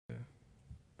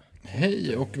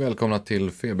Hej och välkomna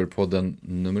till Feberpodden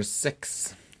nummer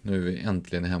 6. Nu är vi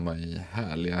äntligen hemma i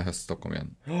härliga Höststockholm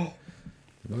igen.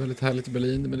 Det var väldigt härligt i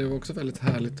Berlin, men det var också väldigt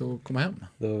härligt att komma hem.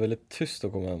 Det var väldigt tyst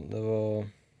att komma hem. Det var...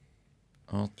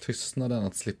 Ja, tystnaden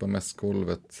att slippa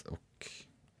mässgolvet och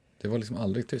det var liksom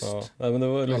aldrig tyst. Ja, nej, men det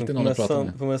var liksom Alltid någon att prata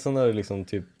med. på mässan är det liksom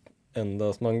typ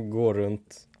endast, man går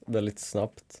runt väldigt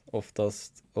snabbt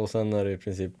oftast. Och sen är det i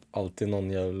princip alltid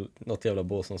något jävla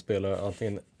bås som spelar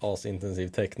antingen asintensiv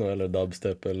techno eller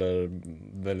dubstep eller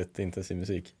väldigt intensiv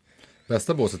musik.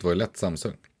 Bästa båset var ju lätt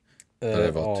Samsung. Där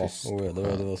det var tyst. Ja,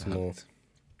 det var som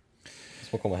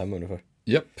att komma hem ungefär.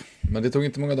 Japp, men det tog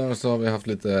inte många dagar så har vi haft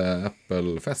lite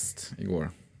Apple-fest igår.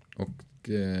 Och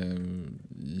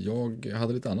jag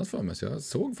hade lite annat för mig så jag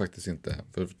såg faktiskt inte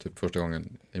för typ första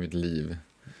gången i mitt liv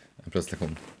en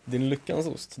presentation. Din lyckans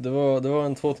ost. Det var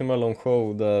en 2 timmar lång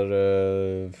show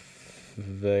där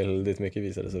väldigt mycket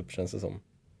visades upp, känns det som.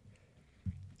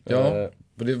 Ja,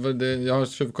 jag har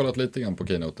tjuvkollat lite grann på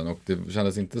keynoten och det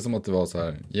kändes inte som att det var så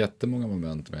här jättemånga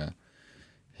moment med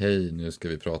hej, nu ska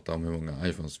vi prata om hur många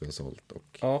iPhones vi har sålt.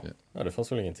 Och, ja, det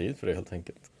fanns väl ingen tid för det helt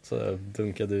enkelt. Så jag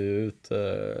dunkade ju ut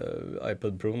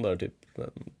iPad Pro där typ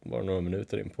bara några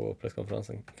minuter in på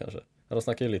presskonferensen kanske. Ja, de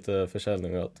snackade ju lite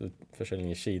försäljning och att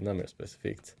försäljning i Kina mer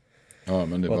specifikt. Ja,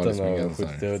 men det var liksom ingen så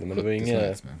här men det var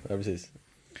inget. Ja, precis.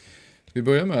 Vi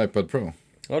börjar med iPad Pro.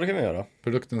 Ja, det kan vi göra.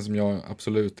 Produkten som jag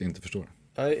absolut inte förstår.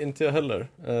 Nej, inte jag heller.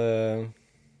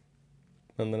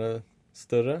 Men den är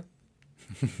större.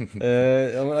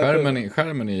 Ja,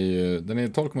 skärmen är ju, den är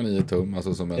 12,9 tum,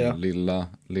 alltså som en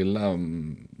lilla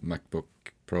MacBook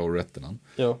Pro Retina.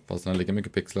 Ja. Fast den har lika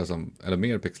mycket pixlar som, eller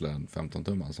mer pixlar än 15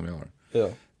 tumman som jag har. Ja.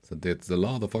 Så det är a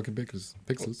lot of fucking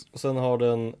pixels. Och sen har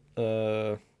den,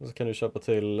 så kan du köpa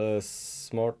till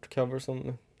smart cover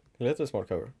som, eller heter det smart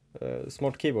cover?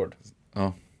 Smart keyboard.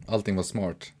 Ja, allting var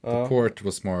smart. The port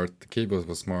was smart, the keyboard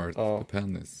was smart, the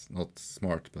pen is not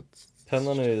smart but...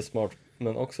 Pennan är ju smart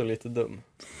men också lite dum.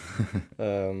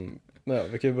 Men ja,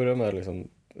 vi kan ju börja med liksom...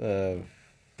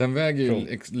 den väger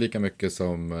ju lika mycket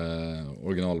som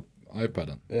original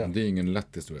iPaden. Ja. Det är ingen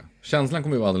lätt historia. Känslan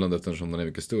kommer ju vara annorlunda eftersom den är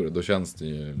mycket större. Då känns det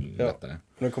ju lättare.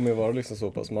 Den kommer ju vara liksom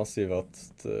så pass massiv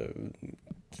att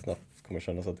knappt kommer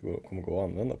kännas att det kommer gå att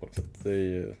använda på något sätt.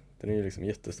 Den är ju liksom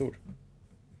jättestor.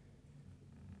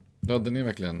 Ja, den är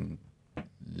verkligen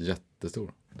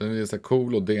jättestor. Den är så här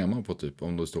cool att dema på typ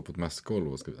om du står på ett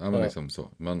mässgolv och ska, men liksom så.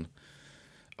 Men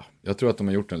jag tror att de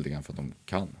har gjort den lite grann för att de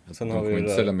kan. Sen de har kommer vi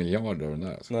inte sälja miljarder av den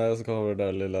där. Alltså. Nej, så har vi det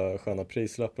där lilla sköna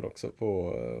prislappen också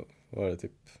på, vad är det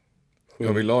typ?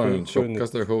 Jag vill ha den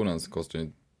tjockaste versionen så kostar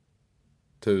den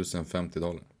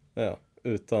 $1050. Ja,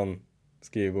 utan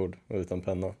skrivbord och utan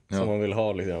penna. Som man vill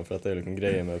ha lite grann för att det är liksom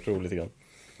grejer med Pro lite grann.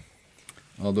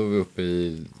 Ja, då är vi uppe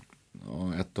i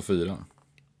 1,4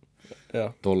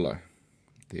 dollar.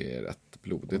 Det är rätt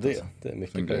blodigt. Det är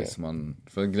mycket pengar.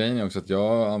 För grejen är också att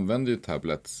jag använder ju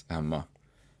tablets hemma.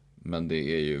 Men det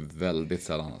är ju väldigt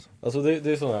sällan alltså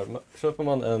det är så här, köper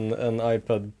man en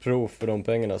iPad Pro för de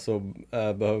pengarna så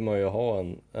behöver man ju ha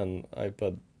en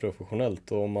iPad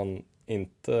professionellt. Och om man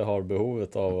inte har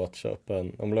behovet av att köpa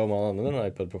om man använder en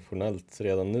iPad professionellt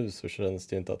redan nu så känns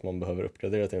det inte att man behöver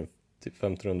uppgradera till en typ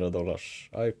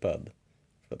 $1,500 iPad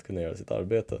för att kunna göra sitt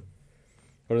arbete.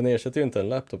 Och den ersätter ju inte en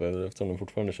laptop eftersom den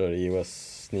fortfarande kör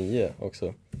iOS 9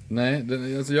 också. Nej,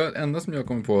 alltså enda som jag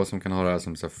kommer på som kan ha det här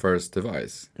som så här first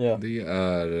device. Ja. Det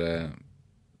är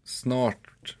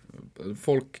snart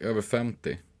folk över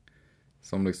 50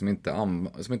 som liksom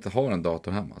som inte har en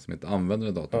dator hemma. Som inte använder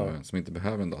en dator hemma. Som inte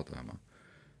behöver en dator hemma.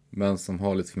 Men som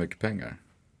har lite för mycket pengar.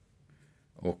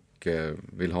 Och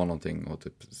vill ha någonting att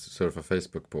typ surfa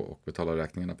Facebook på och betala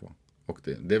räkningarna på. Och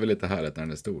det är väl lite härligt när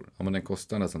den är stor. Ja, men den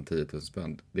kostar nästan 10 000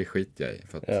 spänn. Det skiter jag i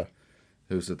för att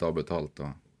huset har betalt och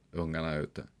ungarna är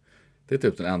ute. Det är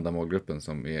typ den enda målgruppen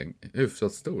som är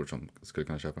hyfsat stor som skulle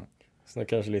kunna köpa den. Så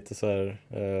kanske lite så här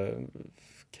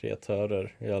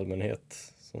kreatörer i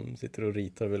allmänhet som sitter och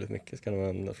ritar väldigt mycket ska de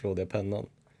använda flådiga pennan.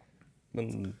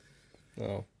 Men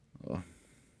ja.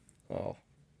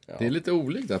 Det är lite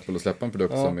olikt Apple att släppa en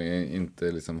produkt som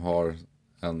inte liksom har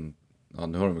en... Ja,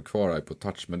 nu har de kvar iPod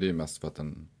Touch, men det är ju mest för att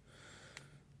den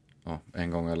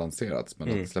en gång har lanserats.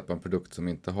 Men att släppa en produkt som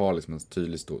inte har liksom en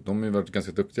tydlig stor... De har ju varit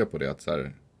ganska duktiga på det. Att så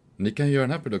här, ni kan ju göra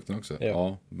den här produkten också.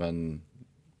 Ja men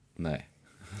nej.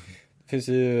 Det finns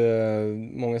ju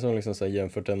många som liksom så här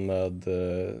jämfört den med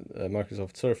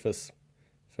Microsoft Surface.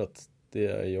 För att det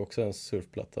är ju också en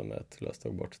surfplatta med ett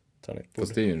löstagbart tangentbord.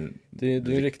 Fast det är ju det är en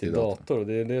riktig dator. Och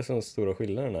det är det som är stora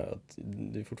skillnaden är. Att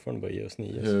det är fortfarande bara iOS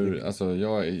 9. Alltså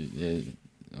jag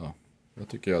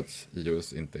tycker ju att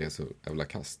iOS inte är så jävla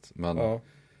kast. Men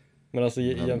Men alltså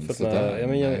Men jämfört sådär,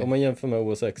 med, nej. om man jämför med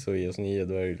OS X och iOS 9,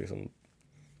 då är det ju liksom,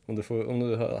 om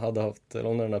du hade haft, eller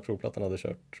om den här provplattan hade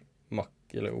kört Mac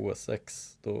eller OS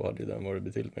X, då hade ju den varit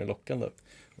betydligt mer lockande.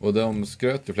 Och de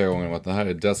skröt ju flera gånger om att det här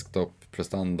är desktop,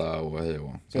 prestanda och hej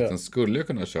och. Så att Ja. den skulle ju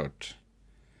kunna ha kört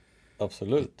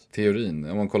Absolut. teorin.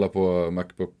 Om man kollar på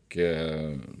Macbook,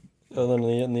 Ja, den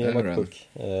nya Airen. Macbook.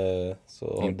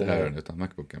 Så har inte den här Airen utan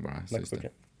Macbooken bara.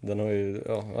 Macbooken. Den har ju,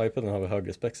 ja, iPaden har väl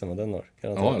högre specs än vad den har.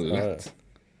 Ja, garanterat.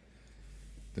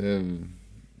 lätt.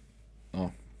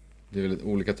 Det är väl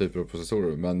olika typer av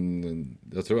processorer, men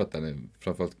jag tror att den är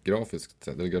framförallt grafiskt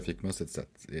sett, eller grafikmässigt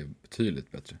sett, är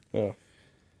betydligt bättre. Ja.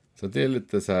 Så det är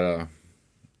lite så här,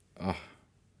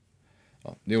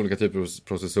 det är olika typer av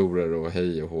processorer och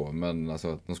hej och hå, men alltså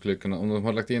att de skulle kunna, om de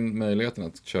har lagt in möjligheten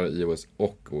att köra iOS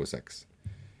och OS X,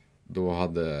 då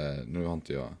hade, nu har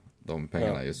inte jag de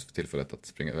pengarna just för tillfället att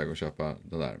springa iväg och köpa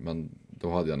den där, men då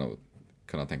hade jag nog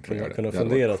kunnat tänka mig att göra det. Kunna Det hade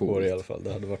fundera varit på det i coolt. alla fall.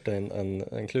 Det hade varit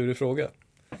en klurig fråga.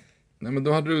 Nej, men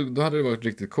då hade det varit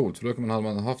riktigt coolt, för då hade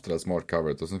man haft det där smart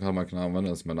coveret och så hade man kunnat använda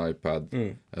den som en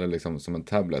iPad eller liksom som en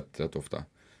tablet rätt ofta.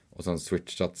 Och sen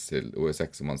switchat till OS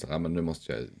X och man säger, men nu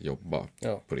måste jag jobba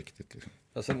på riktigt liksom.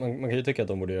 Alltså man kan ju tycka att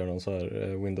de borde göra någon så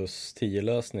här Windows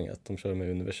 10-lösning, att de kör med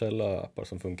universella appar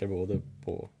som funkar både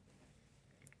på...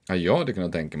 Ja, jag hade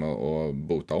kunnat tänka mig att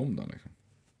bota om den liksom.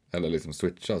 Eller liksom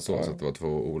switcha så att det var två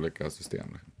olika system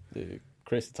liksom. Det är ju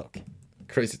crazy talk.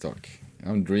 Crazy talk.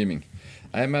 I'm dreaming.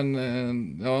 Nej,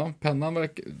 men ja,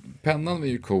 pennan är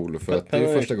ju cool för att det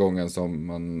är första gången som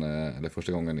man, eller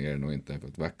första gången är det nog inte, för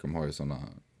att Wacom har ju sådana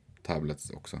tablets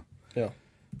också. Ja.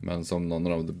 Men som någon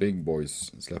av the big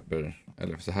boys släpper,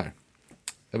 eller så här.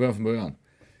 Jag börjar från början.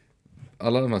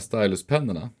 Alla de här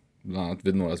stylus-pennorna, bland annat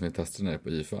vid några som jag testade nere på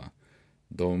IFA,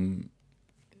 de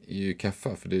är ju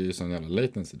kaffa, för det är ju sån jävla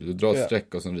latency. Du drar ett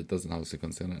streck och sen ritas en halv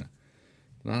sekund senare.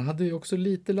 Den här hade ju också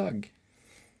lite lagg.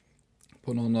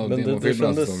 På någon av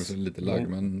demofilmerna så såg det lite lagg,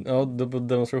 men... Ja, på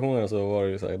demonstrationerna så var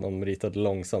det ju så här, de ritade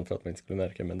långsamt för att man inte skulle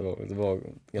märka, men det var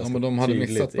ganska Ja, men de hade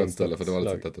missat på ett ställe, för det var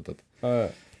lag. lite tätt. Ja.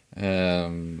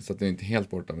 Så att det är inte helt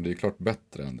borta, men det är klart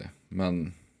bättre än det.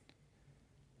 Men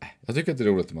jag tycker att det är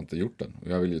roligt att man inte gjort den,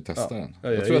 och jag vill ju testa den.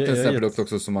 Jag tror att det är en sån produkt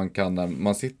också som man kan, när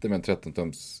man sitter med en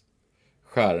 13-tums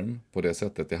skärm på det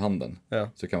sättet i handen,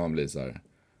 så kan man bli så här: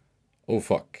 oh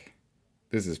fuck,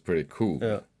 this is pretty cool.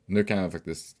 Ja. Nu kan jag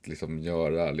faktiskt liksom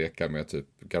leka med typ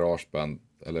GarageBand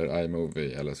eller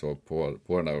iMovie eller så på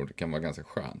den där, och det kan vara ganska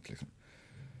skönt liksom.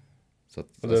 Så att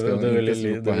Och det är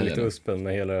väl lite uspen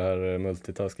med hela det här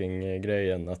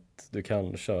multitasking-grejen, att du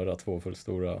kan köra två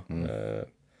fullstora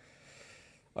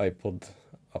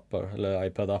iPod-appar eller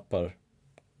iPad-appar.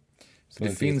 Så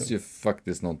det finns ju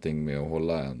faktiskt någonting med att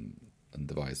hålla en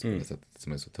device på det sättet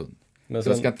som är så tunn. Men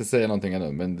jag ska inte säga någonting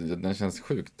ännu, men den känns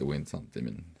sjukt ointressant i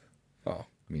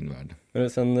min värld. Men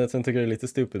sen tycker jag det är lite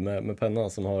stupid med pennan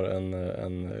som har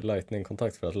en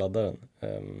lightning-kontakt för att ladda den.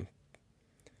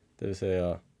 Det vill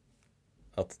säga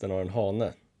att den har en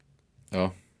hane.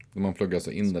 Ja, man pluggar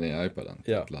så in den i iPaden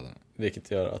för att ladda den.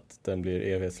 Vilket gör att den blir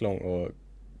evighetslång, och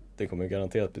det kommer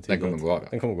garanterat betyda den kommer gå av.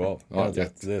 Den kommer gå av. Ja,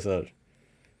 det är så här,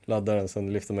 ladda den,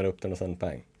 sen lyfter man upp den och sen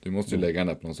pang. Du måste ju lägga den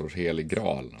där på någon sorts helig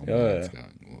graal om den ska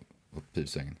gå upp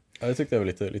pipsängen. Ja, jag tyckte det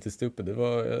var lite stupid.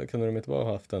 Kunde de inte bara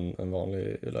ha haft en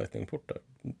vanlig lightning-port där,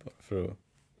 bara för att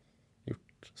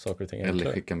gjort saker och ting enklare.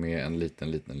 Eller skicka med en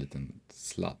liten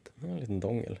sladd. Ja, en liten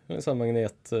dongel. En sån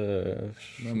magnet.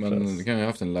 Men du kan ju ha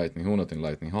haft en lightning-hona till en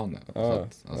lightning-hane. Ja,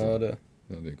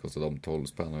 det kostar dem 12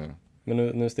 spänn att göra. Men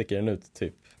nu sticker den ut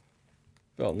typ.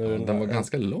 Ja, den var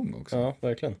ganska lång också. Ja,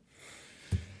 verkligen.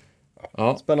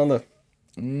 Ja. Spännande.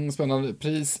 Spännande.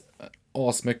 Pris,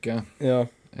 asmycket. Ja.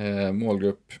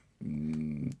 Målgrupp,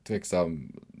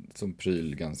 tveksam. Som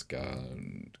pryl, ganska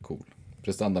cool.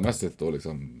 Prestandamässigt då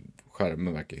liksom,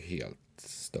 skärmen verkar helt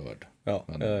störd. Ja,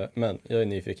 men jag är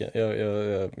nyfiken.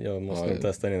 Jag måste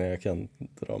testa den innan jag kan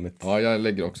dra mitt... Ja, jag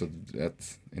lägger också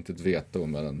inte ett veto,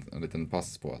 men en liten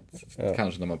pass på att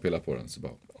kanske när man pillar på den så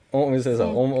bara... Om vi säger så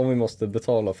här, om vi måste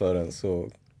betala för den så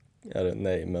är det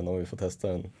nej, men om vi får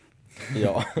testa den,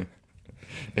 ja.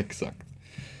 Exakt.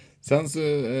 Sen så,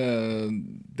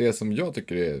 det som jag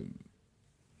tycker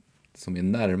som är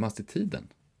närmast i tiden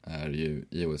är ju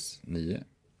iOS 9.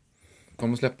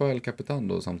 Kommer släppa El Capitan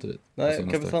då samtidigt? Nej, alltså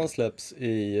Capitan släpps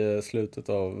i slutet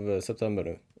av september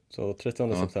nu. Så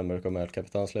 30 september kommer El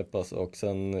Capitan släppas, och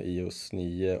sen iOS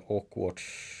 9 och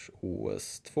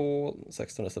WatchOS 2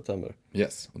 16 september.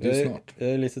 Yes, och det är snart. Jag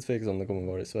är lite tveksam om det kommer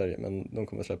vara i Sverige, men de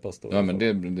kommer släppas då. Ja, men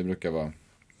det brukar vara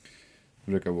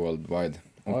worldwide.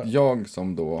 Och jag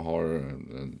som då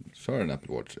kör en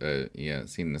Apple Watch är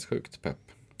sinnessjukt pepp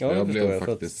Ja, jag det blev förstår jag.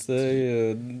 faktiskt... För att det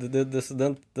är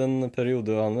ju, den period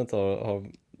du har använt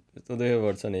och det har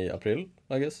varit sedan i april,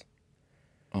 I guess.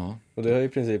 Ja, Och det har i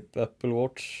princip, Apple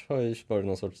Watch har ju varit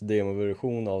någon sorts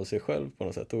demoversion av sig själv på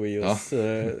något sätt. Och iOS,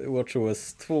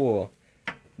 WatchOS 2,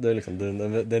 det är liksom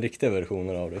den riktiga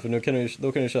versionen av det. För nu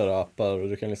då kan du köra appar och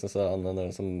du kan liksom så här använda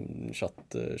den som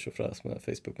chatt-tjofräs med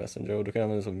Facebook Messenger. Och du kan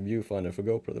använda den som viewfinder för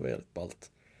GoPro, det var jävligt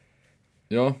ballt.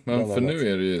 ja, men Bland för annat. nu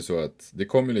är det ju så att det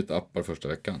kom ju lite appar första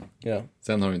veckan. Ja,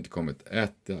 Sen har det inte kommit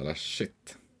ett jävla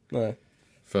shit. nej.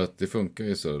 För att det funkar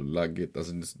ju så laggigt.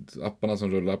 Alltså apparna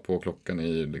som rullar på klockan är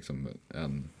ju liksom ja,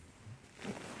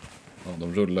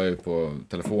 de rullar ju på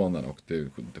telefonen och det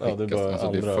skickas. det är bara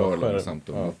Alltså det är andra för skärm. långsamt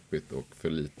och Ja. moppigt och för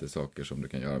lite saker som du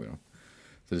kan göra med dem.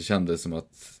 Så det kändes som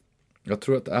att jag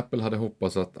tror att Apple hade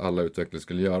hoppats att alla utvecklare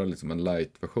skulle göra liksom en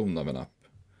light-version av en app.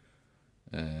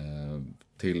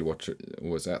 Till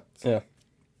WatchOS 1. Ja.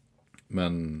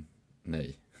 Men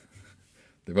nej.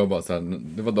 Det var bara så här,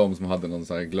 det var de som hade någon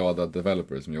så här glada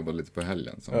developer som jobbade lite på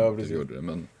helgen som Ja, typ precis. gjorde det.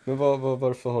 Men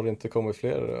varför har det inte kommit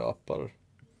fler appar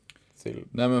till?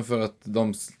 nej, men för att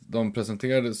de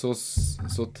presenterade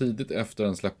så tidigt efter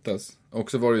den släpptes.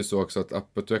 Och så var det ju så också att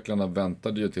apputvecklarna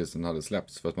väntade ju tills den hade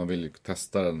släppts för att man ville ju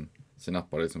testa sina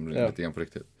appar liksom lite grann på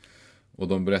riktigt. Och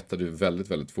de berättade ju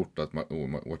väldigt, väldigt fort att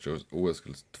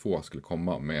WatchOS 2 skulle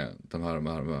komma med de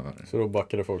här. Så då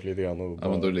backade folk lite grann och Ja,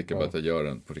 men då är det lika bra att jag gör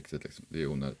den på riktigt liksom. Det är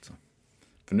onödigt så.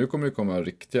 För nu kommer det komma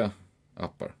riktiga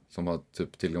appar som har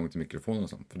typ tillgång till mikrofonen och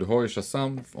sånt. För du har ju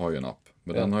Shazam, har ju en app.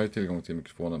 Men den har ju tillgång till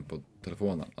mikrofonen på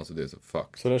telefonen. Alltså det är så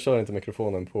fuck. Så den kör inte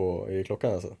mikrofonen i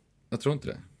klockan alltså? Jag tror inte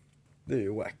det. Det är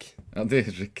ju wack. Ja, det är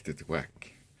riktigt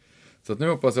wack. Så att nu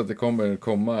hoppas jag att det kommer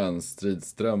komma en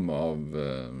stridström av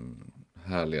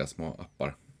härliga små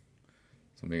appar.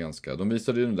 Som är ganska... De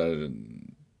visade ju den där...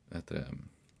 Vad heter det?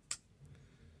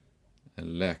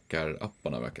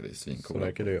 Läkarapparna verkade ju Så svincoola.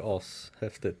 verkar det ju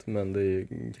ashäftigt. Men det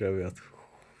kräver ju att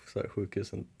så här,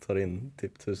 sjukhusen tar in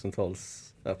typ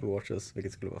tusentals Apple Watches.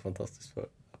 Vilket skulle vara fantastiskt för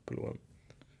Apple One.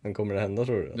 Men kommer det hända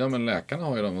tror du? Ja, men läkarna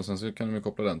har ju dem och sen så kan de ju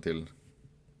koppla den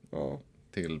Ja.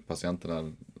 till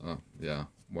patienterna via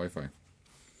wifi.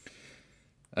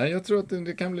 Nej, jag tror att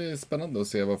det kan bli spännande att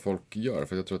se vad folk gör.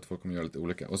 För jag tror att folk kommer göra lite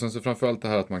olika. Och sen så framförallt det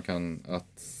här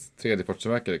att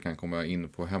tredjepartstillverkare kan komma in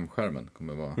på hemskärmen.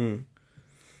 Kommer vara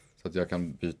så att jag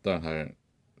kan byta den här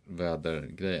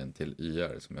vädergrejen till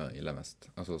IR som jag gillar mest.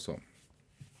 Alltså så.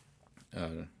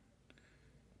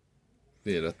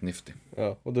 Det är rätt nifty.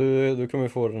 Ja, och du kommer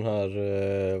få den här,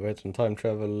 vad heter den, time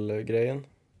travel-grejen.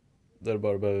 Där du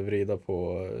bara behöver vrida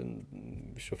på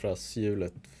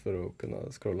tjofräshjulet för att kunna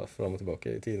scrolla fram och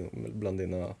tillbaka i tiden bland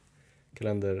dina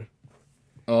kalendergrejer.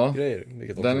 Ja,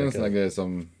 Vilket också den är en verkar- sån här grej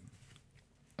som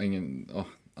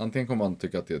antingen kommer man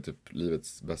tycka att det är typ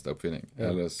livets bästa uppfinning. Ja.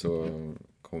 Eller så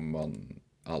kommer man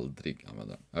aldrig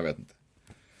använda den. Jag vet inte.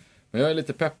 Men jag är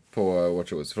lite pepp på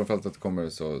WatchOS. Framförallt att det kommer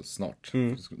så snart.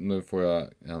 Nu får jag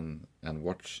en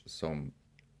watch som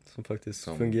faktiskt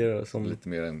fungerar som... lite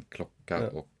mer en klocka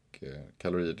och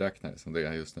kaloriräknare som det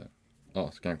är just nu. Ja,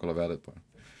 så kan jag kolla vädret på den.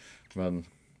 Men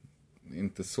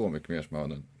inte så mycket mer som jag har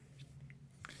nu.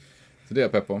 Så det är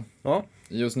jag pepp på. Ja.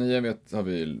 iOS 9 har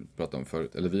vi pratat om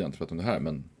förut. Eller vi har inte pratat om det här,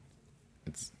 men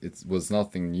it was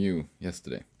nothing new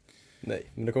yesterday.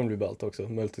 Nej, men det kommer bli ballt också.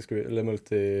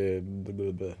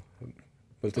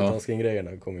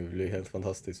 Multitasking-grejerna kommer ju bli helt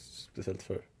fantastiskt, speciellt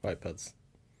för iPads.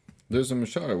 Du som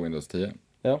kör Windows 10.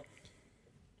 Ja.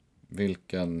 Det är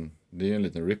ju en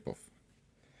liten rip-off.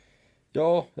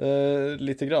 Ja,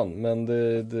 lite grann, men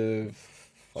det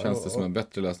Känns det som en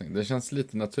bättre lösning? Det känns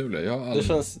lite naturligare.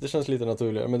 det känns lite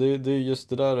naturligare, men det är just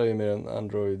det där är ju mer en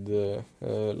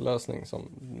Android-lösning som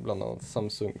bland annat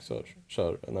Samsung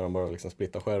kör när de bara liksom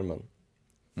splittar skärmen.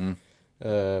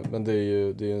 Men det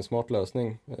är ju en smart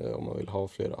lösning om man vill ha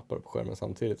flera appar på skärmen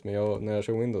samtidigt. Men när jag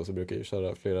kör Windows så brukar jag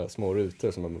köra flera små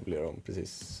rutor som jag möblerar om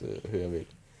precis hur jag vill.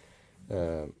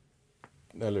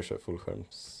 Eller kör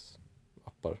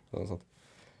fullskärmsappar eller sånt.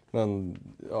 Men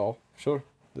ja, sure.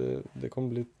 Det kommer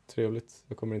bli trevligt.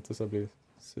 Jag kommer inte så bli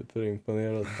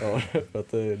superimponerad av det. För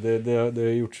att det har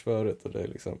gjorts förut och det är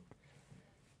liksom...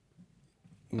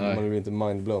 Nej. Man blir inte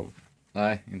mindblown.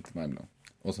 Nej, inte mindblown.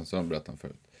 Och sen så har de berättat om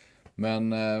förut. Men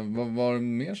vad var det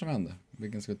mer som hände?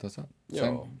 Vilken ska vi ta sen?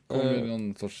 Sen kom ju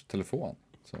någon sorts telefon.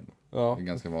 Som är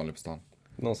ganska vanlig på stan.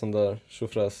 Någon sån där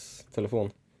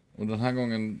tjofräs-telefon. Och den här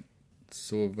gången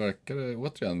så verkar det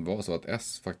återigen vara så att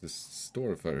S faktiskt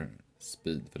står för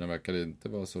speed. För den verkar inte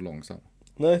vara så långsam.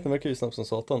 Nej, den verkar ju snabbt som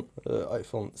satan.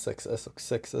 iPhone 6S och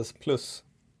 6S Plus.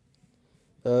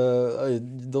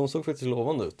 De såg faktiskt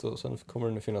lovande ut. Och sen kommer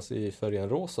den finnas i färgen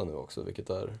rosa nu också. Vilket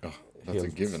är That's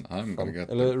a given. I'm gonna get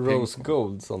eller the Rose pink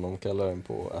Gold som de kallar den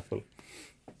på Apple.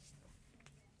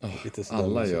 Lite sådär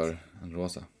alla mysigt. gör en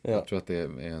rosa. Ja. Jag tror att det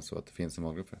är så att det finns en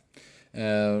målgrupp för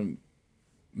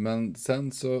men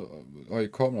sen så har ju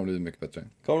kameran blivit mycket bättre.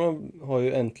 Kameran har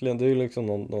ju äntligen, det är ju liksom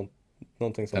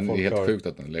någonting som Den är folk helt har. sjukt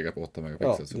att den lägger på 8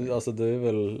 megapixlar. Ja, alltså det är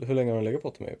väl, hur länge har den legat på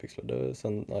 8 megapixlar? Det är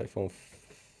sen iPhone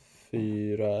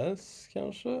 4S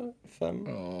kanske? 5?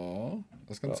 Ja,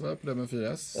 jag ska inte svara på det, men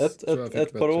 4S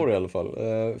Ett par år i alla fall,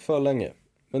 för länge.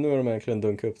 Men nu har de egentligen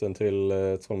dunkat upp den till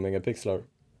 12 megapixlar.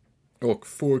 Och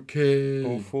 4K.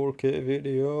 Och 4K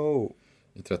video.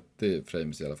 I 30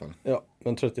 frames i alla fall. Ja,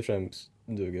 men 30 frames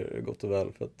duger gott och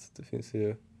väl för att det finns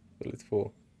ju väldigt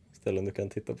få ställen du kan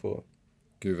titta på.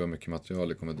 Gud vad mycket material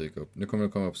det kommer dyka upp. Nu kommer det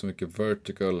komma upp så mycket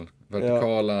vertikala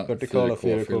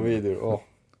 4K-videor.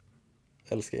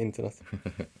 Älskar internet.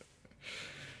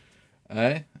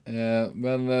 Nej,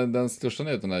 men den största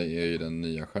nyheten är ju den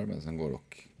nya skärmen som går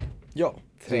och Ja,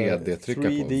 3D-trycka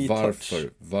 3D på. touch.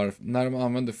 Varför? När de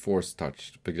använder force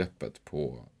touch-begreppet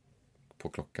på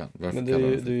klockan. Varför Men det kallar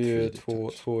är de ju, för det är ju 3D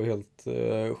touch? två helt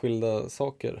skilda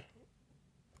saker.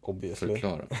 Obviously.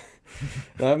 Förklara.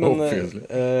 Nej men, Obviously.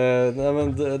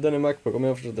 den är Macbook, om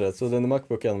jag förstått det rätt. Så den är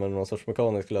Macbook använder någon sorts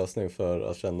mekanisk lösning för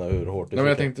att känna hur hårt det Nej, men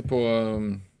jag trycker. tänkte på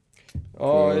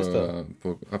Just det.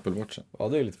 på Apple Watchen. Ja,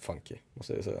 det är lite funky,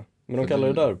 måste jag säga. Men de kallar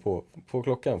det där på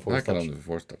klockan, Det här force kallar touch. de för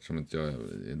force touch, som inte jag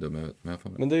är dum i huvudet. Men jag får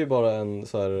med. Men det är ju bara en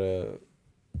så här.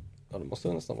 Ja, det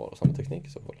måste nästan vara samma teknik i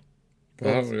så fall. Det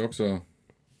här var ju också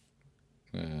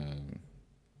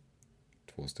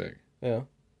 2 steg. Ja.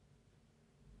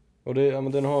 Och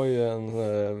men den har ju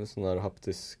en sån här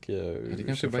haptisk Det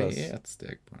kanske bara är ett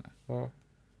steg på det här. Ja.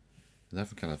 Det är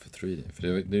därför kallar det för 3D. För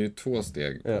det är ju 2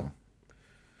 steg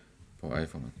på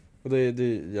iPhonen. Och det är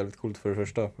jävligt coolt för det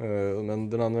första. Men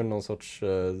den använder någon sorts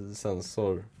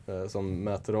sensor som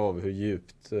mäter av hur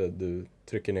djupt du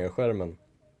trycker ner skärmen.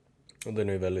 Och den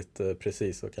är ju väldigt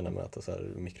precis och kan mäta så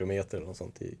här mikrometer eller något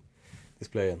sånt i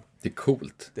displayen. Det är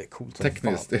coolt. Det är coolt som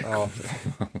Tekniskt. fan. Ja.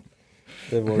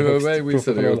 Det är vår Huawei visade ju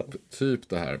professionella. upp typ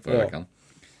det här förra veckan.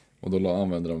 Och då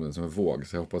använder de den som en våg.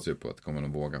 Så jag hoppas ju på att det kommer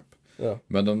en vågapp. Ja.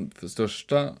 Men den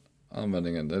största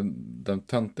användningen, den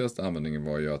töntigaste användningen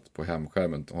var ju att på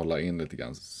hemskärmen hålla in lite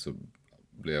grann så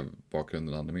blev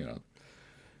bakgrunden animerad.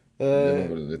 Det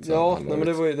var väl lite så ja, allvarligt. nej,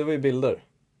 men det var ju bilder.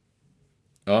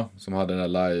 Ja, som hade den här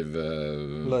live...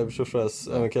 Live tjofräs,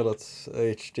 även kallat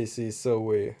HTC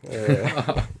Zoe.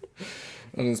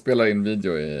 Den spelar in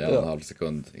video i 1,5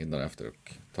 sekund innan och efter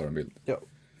och tar en bild. Ja,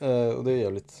 och det är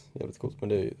jävligt coolt, men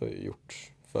det har ju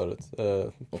gjort förut.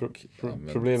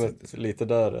 Problemet lite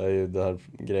där är ju det här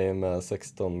grejen med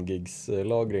 16 gigs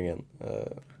lagringen.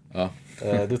 Ja.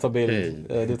 Du tar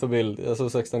bild, alltså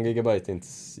 16 gigabyte är inte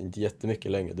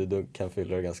jättemycket längre. Du kan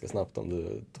fylla det ganska snabbt om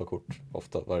du tar kort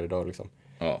ofta varje dag liksom.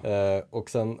 Ja. Och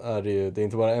sen är det ju, det är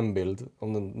inte bara en bild,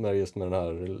 om den är just med den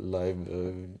här live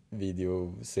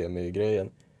video semi-grejen,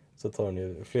 så tar den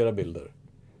ju flera bilder.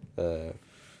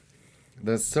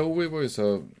 Den Zoe var ju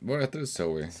så, vad heter det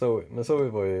Zoe? Men Zoe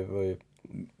var ju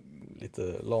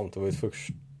lite lamt. Det var ju först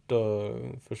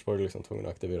var det liksom tvungen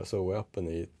att aktivera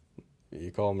Zoe-appen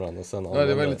i kameran och sen Ja,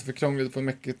 det var lite för krångligt, för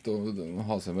mäckigt att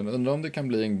ha sig. Men undrar om det kan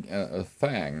bli en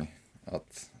thing.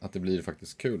 Att det blir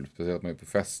faktiskt kul. Speciellt att man är på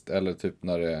fest. Eller typ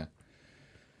när det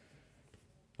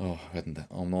jag vet inte.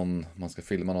 Om man ska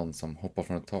filma någon som hoppar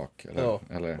från ett tak.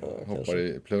 Eller hoppar kanske.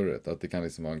 i plurret. Att det kan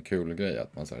liksom vara en kul grej.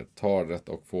 Att man så här tar rätt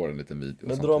och får en liten video. Men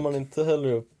samtidigt. drar man inte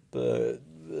heller upp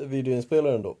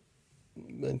videoinspelaren då?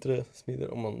 Är inte det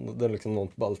smidigare? Om det är liksom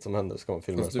något ballt som händer, ska man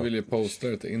filma. Fast du vill ju posta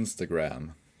det till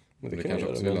Instagram. Men det du kan kanske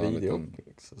jag också göra vill med ha en video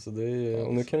liten... också. Så det är,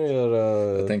 och nu kan du göra...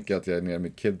 Jag tänker att jag är nere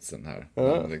med kidsen här.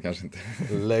 Ja. Men det kanske inte...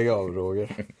 Lägg av,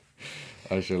 Roger.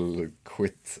 I shall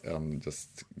quit and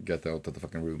just get out of the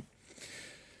fucking room.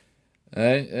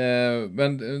 Nej,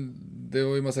 men det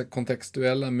var ju massa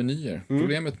kontextuella menyer.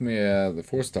 Problemet med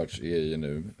Force Touch är ju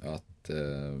nu att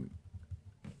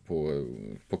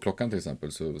på klockan till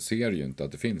exempel så ser du ju inte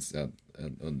att det finns en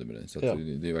undermeny. Så att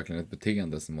det är verkligen ett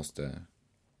beteende som måste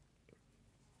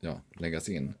läggas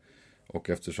in. Och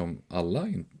eftersom alla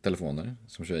telefoner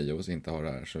som kör iOS inte har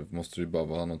det här, så måste det bara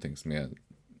vara någonting som är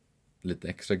lite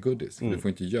extra goodies. Du får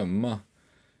inte gömma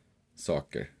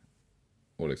saker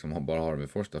och liksom bara ha dem i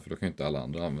första, för då kan ju inte alla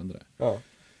andra använda det. Ja.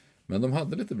 Men de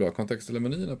hade lite bra kontextuella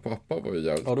menyerna på appar, var ju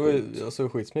jävligt Ja, det var ju coolt. alltså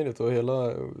skitsmidigt och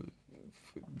hela...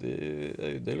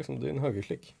 Det är liksom, det är en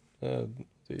högerklick. Det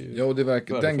är ju Ja, och den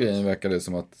värdefullt. grejen verkade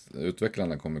som att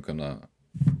utvecklarna kommer kunna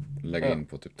lägga in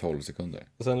på typ 12 sekunder.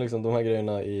 Och sen liksom de här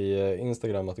grejerna i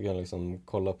Instagram, att du kan liksom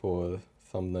kolla på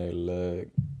thumbnail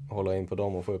hålla in på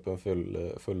dem och få upp en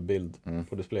full bild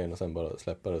på displayen och sen bara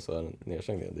släppa det så är den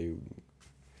nedstängd. Det är ju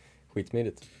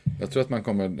skitsmidigt. Jag tror att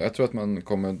man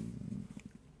kommer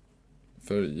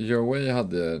för Huawei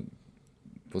hade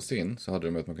på sin så hade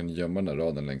de att man kunde gömma den där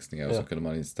raden längst ner och så kunde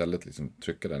man istället liksom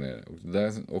trycka där ner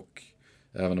och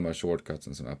även de här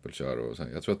shortcutsen som Apple kör och så.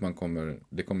 Jag tror att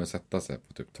det kommer sätta sig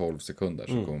på typ 12 sekunder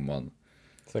så kommer man.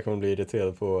 Sen kommer man bli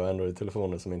irriterad på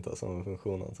Android-telefoner som inte har samma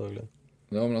funktion antagligen.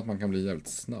 Ja, men att man kan bli jävligt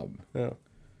snabb. Ja.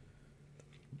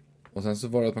 Och sen så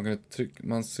var det att man kunde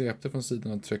man svepte från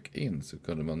sidan och tryck in så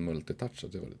kunde man multitoucha,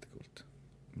 det var lite coolt.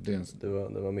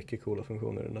 Det var mycket coola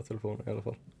funktioner i den där telefonen i alla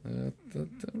fall.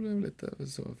 Det blev lite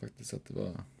så faktiskt att det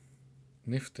var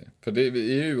nifty. För det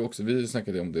är ju också, vi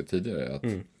snackade om det tidigare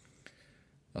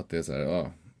att det är så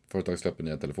här, företag släpper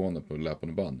nya telefoner på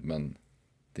löpande band, men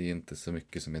det är inte så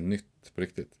mycket som är nytt på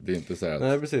riktigt. Det är inte så här att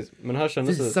nej, precis. Men här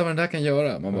kändes visa vad den där kan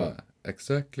göra. Man bara,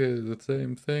 exactly the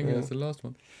same thing as the last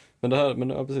one. Men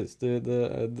ja, precis. Det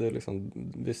är liksom,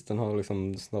 visst, den har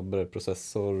liksom snabbare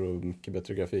processor och mycket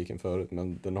bättre grafik än förut,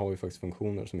 men den har ju faktiskt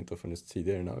funktioner som inte har funnits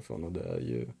tidigare i en iPhone och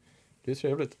det är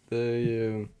trevligt. Det är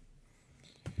ju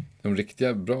de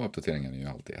riktiga bra uppdateringarna är ju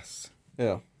alltid S.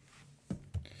 Ja.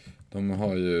 De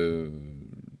har ju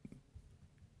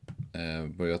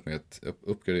börjat med ett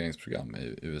uppgraderingsprogram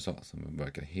i USA som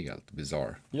verkar helt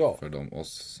bizarr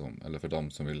för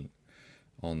de som vill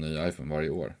ha en ny iPhone varje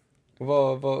år.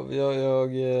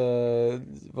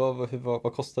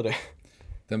 Vad kostar det?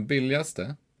 Den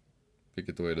billigaste,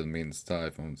 vilket då är den minsta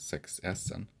iPhone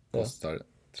 6S, kostar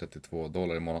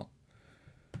 $32 i månaden.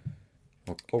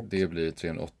 Och det blir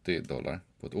 $380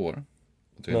 på ett år.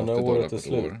 Och $380 men när året är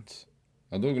slut? År.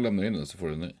 Ja, då lämnar du in den så får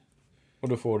du en ny. Och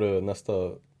då får du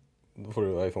då får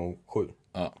du iPhone 7.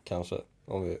 Ja. Kanske,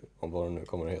 om vad det nu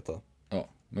kommer att heta. Ja,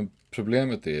 men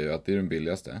problemet är ju att det är den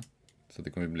billigaste. Så det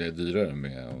kommer bli dyrare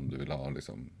med om du vill ha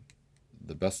liksom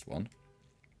the best one.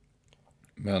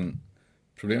 Men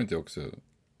problemet är också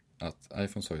att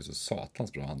iPhone har ju så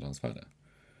satans bra andrahandsvärde.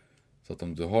 Så att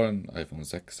om du har en iPhone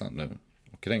 6 nu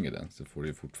och kränger den så får du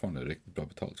ju fortfarande riktigt bra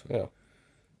betalt för det.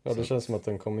 Ja, det känns som att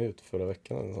den kom ut förra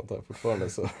veckan eller sånt där fortfarande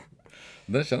så.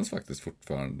 Den känns faktiskt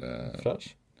fortfarande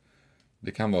fräsch.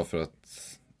 Det kan vara för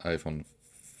att iPhone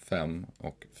 5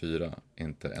 och 4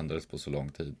 inte ändrades på så lång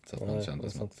tid så att man kände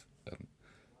som att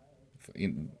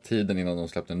tiden innan de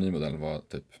släppte en ny modell var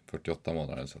typ 48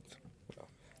 månader så att.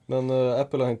 Men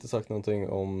Apple har inte sagt någonting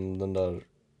om den där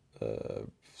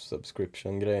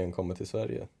subscription-grejen kommer till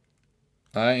Sverige.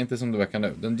 Nej, inte som det verkar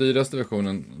nu. Den dyraste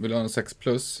versionen, vill du ha en 6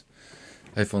 Plus,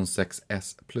 iPhone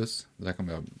 6S Plus, det där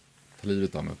kommer jag ta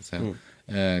livet av mig för att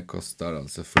säga, kostar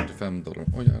alltså $45.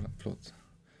 Oj, förlåt.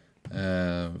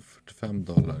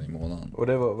 $45 i månaden. Och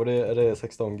är det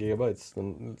 16 GB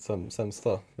den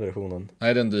sämsta versionen?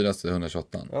 Nej, den dyraste är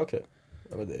 128. Okej.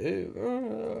 Ja, men det är ju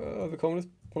överkomligt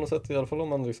på något sätt i alla fall om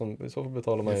man liksom, i så fall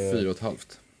betalar man ju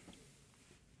 4,5.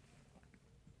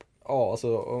 Ja,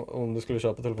 alltså om du skulle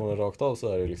köpa telefonen rakt av så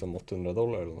är det liksom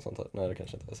 $800 eller något sånt här. Nej, det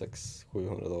kanske inte är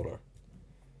 $600-700.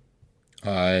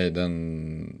 Nej,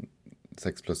 den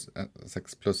 6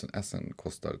 Plus SN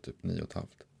kostar typ 9,5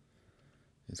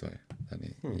 i Sverige. Den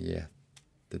är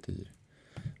jättedyr.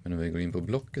 Men om vi går in på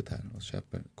Blocket här och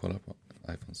kollar på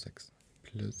iPhone 6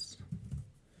 Plus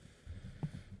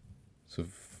så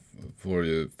får du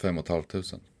ju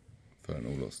 5,500 för en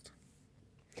olåst.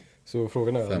 Så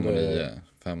frågan är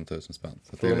 5,000 spänn.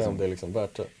 Så frågan det är om det är liksom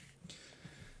värt det.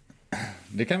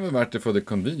 Det kan vara värt det för det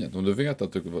convenient. Om du vet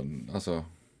att du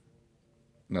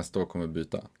nästa år kommer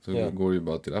byta. Så går du ju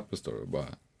bara till Apple Store och bara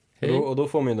hej. Och då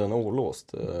får man ju den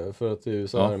olåst. För att i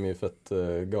USA är de ju fett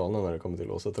galna när det kommer till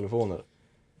låsa telefoner.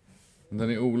 Den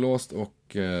är olåst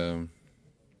och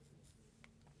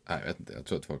jag vet inte, jag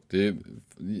tror att folk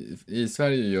i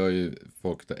Sverige gör ju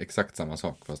folk exakt samma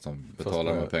sak fast de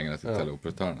betalar de pengarna till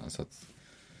teleoperatörerna så att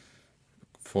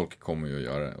folk kommer ju att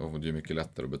göra det och det är mycket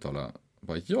lättare att betala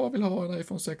bara, jag vill ha en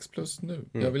iPhone 6 Plus nu.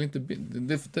 Jag vill inte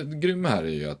det grymma här är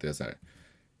ju att det är så här,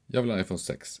 jag vill ha en iPhone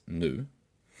 6 nu.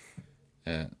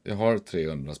 Jag har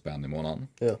 300 spänn i månaden.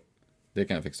 Ja. Det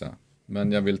kan jag fixa.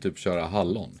 Men jag vill typ köra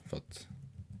hallon för att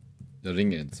jag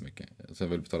ringer inte så mycket. Så jag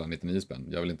vill betala 99 spänn.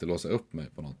 Jag vill inte låsa upp mig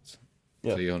på något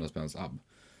 300 spänns abb.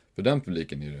 För den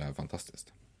publiken är det här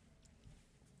fantastiskt.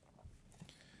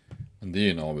 Men det är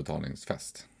ju en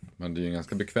avbetalningsfest. Men det är ju en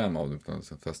ganska bekväm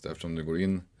avbetalningsfest eftersom du går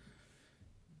in.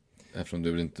 Eftersom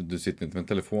du sitter inte med en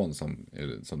telefon som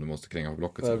du måste kränga på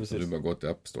Blocket. Så du bara går till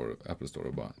Apple Store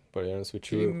och bara göra en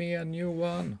switch. Give me a new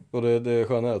one. Och det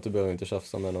sköna är att du behöver inte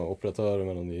tjafsa med några operatörer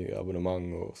med någon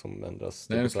abonnemang och som ändras.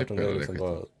 Nej, det slipper jag liksom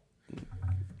bara.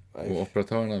 Och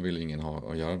operatörerna vill ingen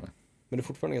ha att göra med. Men det är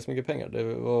fortfarande ganska mycket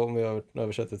pengar. Om vi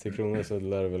översätter till kronor så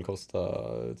lär det väl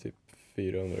kosta typ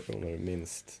 400 kronor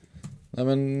minst. Nej,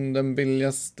 men den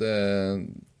billigaste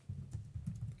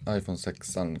iPhone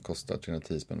 6 kostar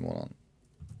 310 spänn i månaden.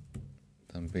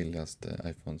 Den billigaste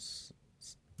iPhones,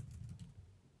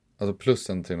 alltså plus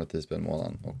en 310 spänn i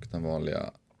månaden, och den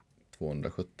vanliga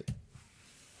 270.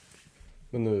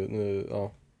 Men nu,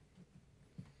 ja.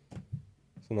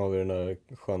 Sen har vi den där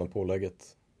sköna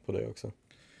pålägget på det också.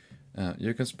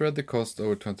 You can spread the cost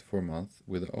over 24 months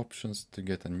with the options to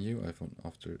get a new iPhone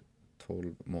after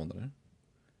 12 månader.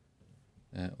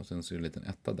 Och sen så är det en liten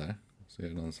etta där. Så är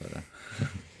det någon så här...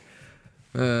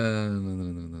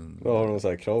 Har de så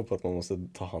här krav på att man måste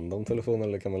ta hand om telefonen,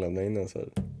 eller kan man lämna in en så här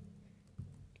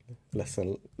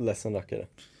ledsen rackare?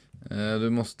 Du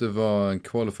måste vara en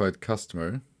qualified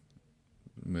customer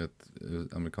med ett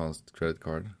amerikanskt credit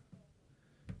card.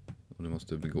 Och du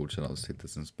måste bli godkänd av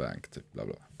Citizens Bank, typ bla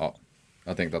bla. Ja,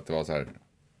 jag tänkte att det var så här: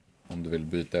 om du vill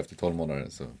byta efter 12 månader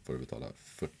så får du betala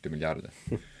 40 miljarder.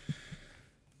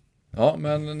 Ja,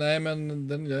 men nej,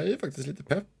 men jag är ju faktiskt lite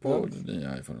pepp på den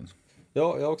nya iPhonen.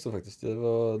 Ja, jag också faktiskt. Det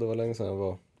var länge sedan jag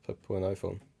var pepp på en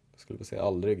iPhone. Jag skulle väl säga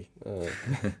aldrig.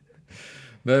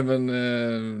 Nej,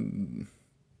 men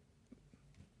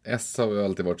S har ju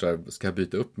alltid varit så här: ska jag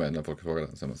byta upp mig när folk frågar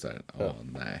den? Så man säger,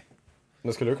 nej.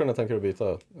 Men skulle du kunna tänka dig att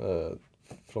byta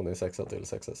från din 6 till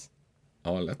 6S?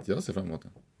 Ja, lätt. Jag ser fram emot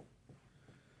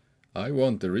det. I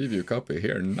want a review copy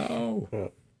here now.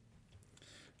 Ja.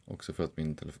 Också för att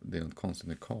det är något konstigt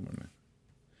med kameran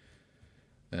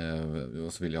med.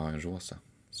 Och så vill jag ha en rosa,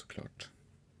 såklart.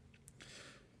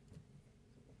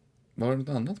 Var det något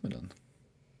annat med den?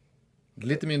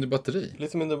 Lite mindre batteri.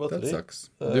 Lite mindre batteri. Det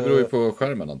sucks. Det beror ju på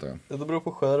skärmen, antar jag. Ja, det beror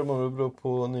på skärmen och det beror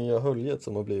på nya höljet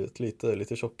som har blivit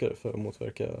lite tjockare för att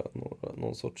motverka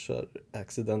någon sorts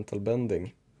accidental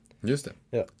bending. Just det.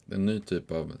 Ja. En ny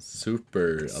typ av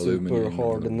super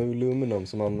hard aluminum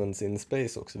som används in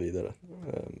space och så vidare.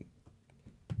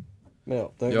 Men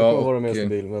ja, den kan vara mer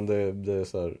stabil, men det är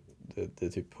så här, det är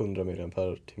typ 100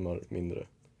 mAh mindre.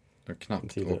 Ja,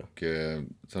 knappt. Och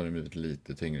så har det blivit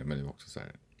lite tyngre, men det är också så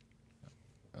här,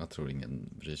 jag tror ingen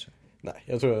bryr sig. Nej,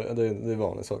 jag tror det är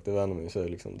vanlig sak. Det vänner mig, så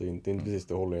liksom, det är inte precis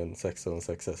du håller en 6 och en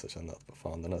 6S och känner att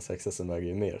fan, den här 6S väger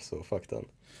ju mer, så fuck den.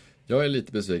 Jag är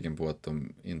lite besviken på att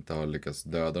de inte har lyckats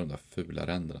döda de där fula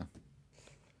ränderna.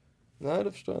 Nej,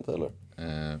 det förstår jag inte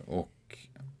heller. Och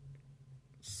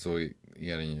så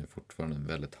är den ju fortfarande en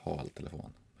väldigt hal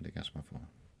telefon. Men det kanske man får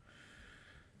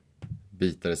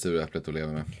bita det sura äpplet och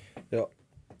leva med. Ja.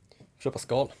 Köpa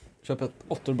skal. Köpa ett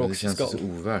 8-box-skal. Det känns så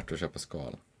ovärt att köpa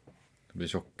skal. Det blir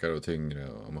tjockare och tyngre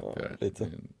och moppigare. Ja,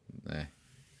 lite. Nej.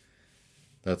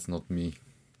 That's not me.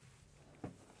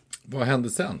 Vad hände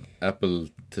sen? Apple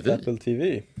TV. Apple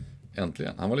TV.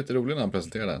 Äntligen. Han var lite rolig när han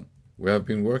presenterade den. We have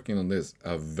been working on this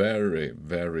a very,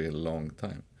 very long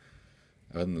time.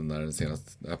 Jag vet inte när den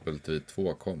senaste Apple TV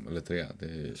 2 kom, eller 3. Det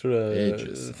är, jag tror det är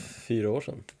ages. 4 år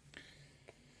sedan.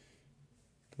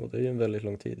 Och det är ju en väldigt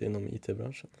lång tid inom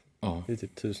IT-branschen. Ja. Det är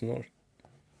typ 1000 år.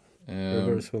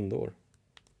 Över 100 år.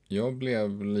 Jag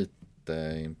blev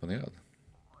lite imponerad.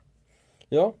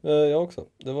 Ja, jag också.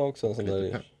 Det var också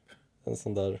Lite en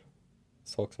sån där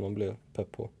sak som man blev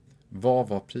pepp på. Vad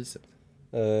var priset?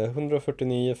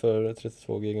 149 för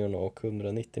 32 gigan och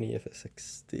 199 för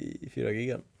 64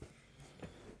 gigan.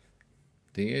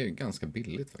 Det är ganska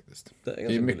billigt faktiskt. Det är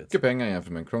mycket billigt. pengar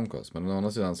jämfört med en Chromecast. Men å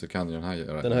andra sidan så kan ju den här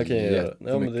göra. Den här kan jag göra.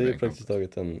 Ja, men det är ju mer praktiskt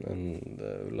taget en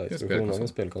live-version av en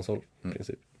spelkonsol. I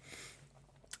princip.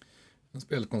 En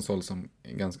spelkonsol som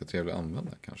är ganska trevlig att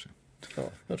använda kanske. Ja,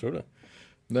 jag tror det.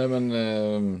 Nej,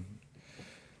 men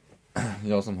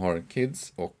jag som har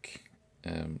kids och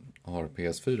har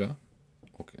PS4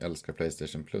 och älskar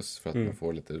PlayStation Plus för att man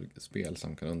får lite spel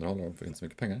som kan underhålla dem för inte så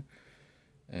mycket pengar.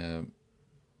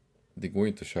 Det går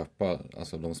ju inte att köpa,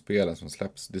 alltså de spelen som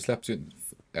släpps, det släpps ju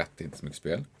inte så mycket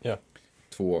spel. Ja.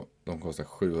 2, de kostar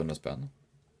 700 spänn.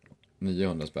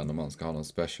 900 spänn om man ska ha någon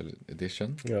special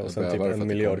edition. Ja, och sen typ 1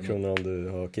 miljard kronor om du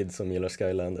har kids som gillar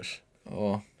Skylanders.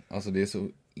 Ja, alltså det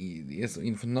är så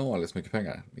infernaliskt mycket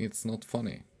pengar. It's not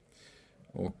funny.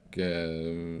 Och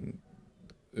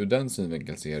ur den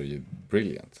synvinkeln så är det ju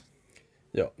brilliant.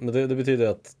 Ja, men det betyder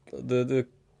att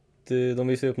de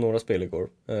visar upp några spel igår.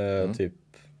 Typ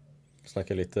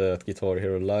snacka lite att Guitar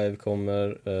Hero Live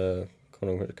kommer.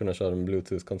 Kommer de kunna köra en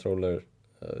Bluetooth-controller,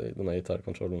 de här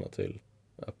gitarrkontrollerna till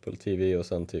Apple TV, och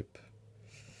sen typ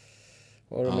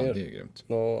vad är det mer? Det är grymt.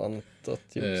 Något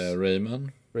annat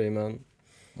Rayman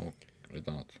och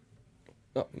lite annat.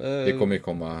 Ja, det kommer ju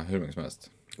komma hur mycket som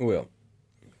helst. Oh ja.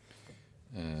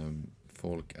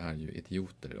 Folk är ju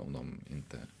idioter om de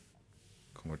inte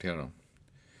konverterar dem.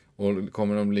 Och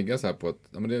kommer de ligga så här på ett...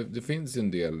 Ja, men det finns ju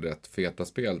en del rätt feta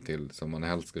spel till som man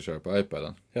helst ska köra på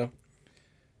iPaden. Ja.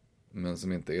 Men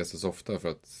som inte är så softa för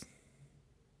att...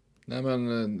 Nej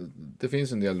men det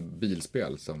finns en del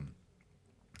bilspel som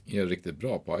är riktigt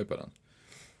bra på iPaden.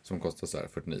 Som kostar så här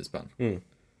 49 spänn. Mm.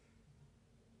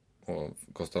 Och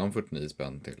kostar de 49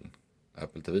 spänn till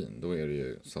Apple TV, då är det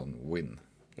ju sån win.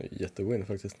 Jättewin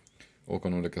faktiskt. Och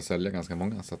om de lyckas sälja ganska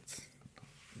många så att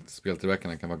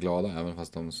speltillverkarna kan vara glada även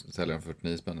fast de säljer dem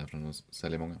 49 spänn eftersom de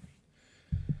säljer många.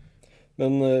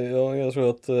 Men ja, jag tror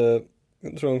att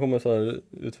de kommer så här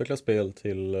utveckla spel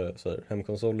till så här,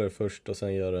 hemkonsoler först och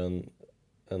sen göra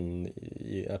en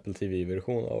i Apple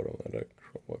TV-version av dem. Eller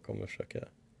kommer försöka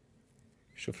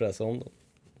tjofräsa om dem.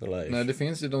 Eller, Nej, det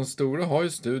finns ju, de stora har ju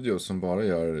studios som bara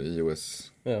gör ja.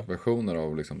 iOS-versioner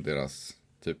av liksom deras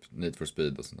typ Need for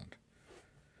Speed och sånt där.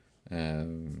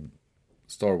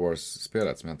 Star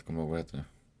Wars-spelet som jag inte kommer ihåg vad heter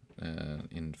nu.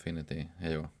 Infinity,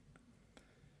 hejo.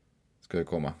 Ska ju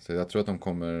komma. Så jag tror att de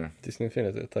kommer... Disney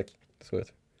Infinity, tack. Så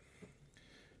vet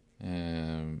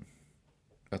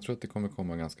jag tror att det kommer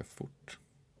komma ganska fort.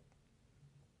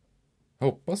 Jag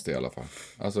hoppas det i alla fall.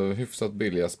 Alltså hyfsat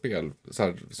billiga spel. Så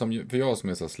här, för jag som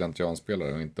är så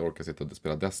slentrianspelare och inte orkar sitta och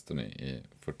spela Destiny i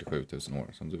 47 000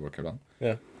 år, som du orkar ibland.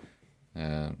 Ja.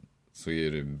 Så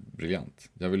är det briljant.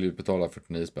 Jag vill ju betala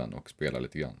 49 spänn och spela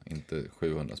lite grann. Inte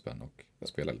 700 spänn och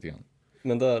spela lite grann.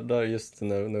 Men där just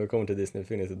när vi kommer till Disney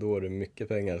Infinity, då är det mycket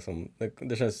pengar som...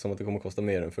 Det känns som att det kommer att kosta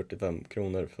mer än 45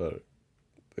 kronor för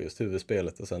just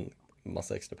huvudspelet och sen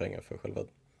massa extra pengar för själva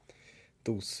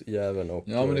dosjäveln och...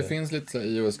 Ja, men det finns lite så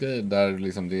iOS-grejer där,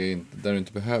 liksom där du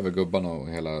inte behöver gubbarna och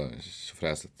hela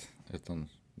fräset. Utan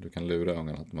du kan lura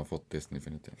ungarna att de har fått Disney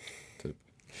Infinity. Typ.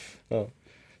 Ja.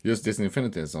 Just Disney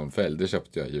Infinity är en sån fail. Det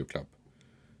köpte jag i julklapp.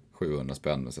 700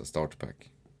 spänn med så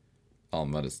startpack.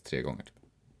 Användes 3 gånger. Typ.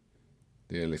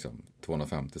 Det är liksom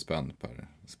 250 spänn per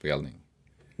spelning.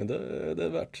 Men det är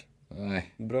värt.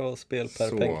 Nej. Bra spel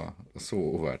per peng. Så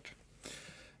ovärt.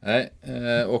 Nej,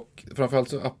 och framförallt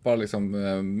så appar liksom,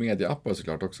 mediaappar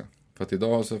såklart också. För att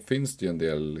idag så finns det ju en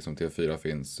del, liksom TV4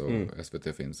 finns och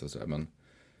SVT finns och sådär.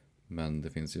 Men det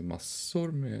finns ju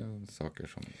massor med saker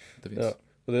som det finns. Ja,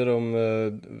 och det de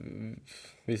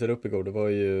visade upp igår, det var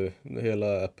ju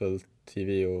hela Apple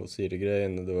TV och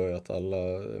Siri-grejen. Det var ju att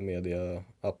alla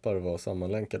media-appar var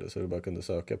sammanlänkade så du bara kunde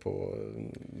söka på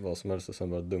vad som helst och sen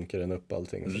bara dunkar den upp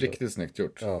allting. Riktigt snyggt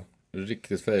gjort. Ja.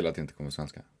 Riktigt fail att det inte kommer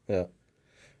svenska. Ja.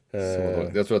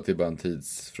 Jag tror att det är bara en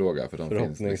tidsfråga för de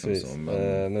finns liksom så.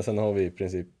 Men sen har vi i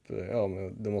princip, ja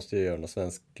men då måste jag göra någon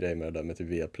svensk grej med det där med typ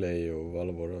Viaplay och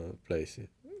alla våra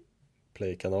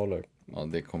Play-kanaler. Ja,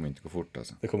 det kommer inte gå fort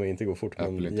alltså. Det kommer inte gå fort,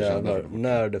 Apple men inte jävlar, fort.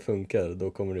 när det funkar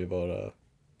då kommer det ju vara,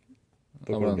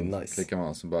 då kommer det bli nice. Klickar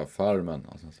man så bara Farmen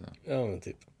alltså, så. Ja men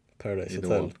typ Paradise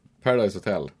Idol. Hotel. Paradise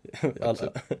Hotel.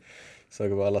 Alla,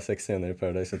 söker på alla 6 scener i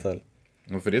Paradise Hotel.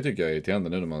 Och för det tycker jag är irriterande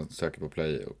nu när man söker på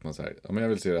Play och man säger, ja men jag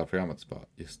vill se det här programmet, så bara,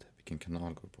 just det, vilken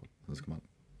kanal går det på? Så ska man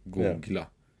googla.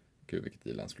 Gud vilket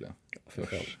ilandsproblem.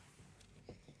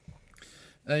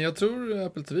 Jag tror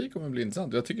Apple TV kommer bli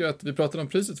intressant. Jag tycker att vi pratade om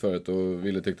priset förut och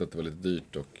Ville tyckte att det var lite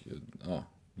dyrt och ja,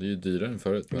 det är ju dyrare än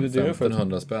förut. Men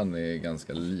 1500 spänn är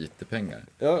ganska lite pengar.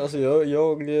 Ja, alltså jag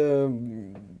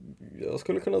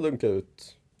skulle kunna dunka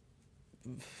ut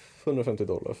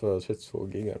 $150 för 32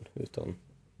 gigar utan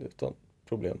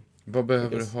problem. Vad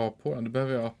behöver du ha på den? Du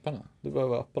behöver ju apparna. Du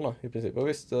behöver apparna i princip. Ja,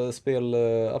 visst,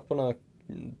 spelapparna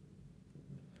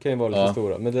kan ju vara lite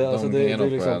stora. Men det är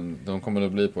liksom... de kommer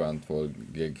att bli på 1-2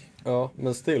 gig. Ja,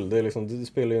 men still, det är liksom, du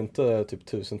spelar ju inte typ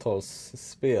tusentals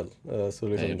spel. Så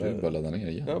liksom, Nej, du bara laddar ner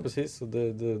igen. Ja, precis. Så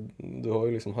du har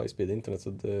ju liksom high speed internet,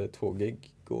 så 2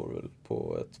 gig går väl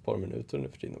på ett par minuter nu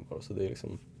för tiden bara. Så det är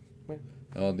liksom...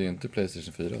 Ja, det är inte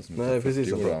PlayStation 4 som nej,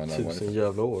 precis. år, 1000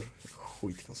 jävla år.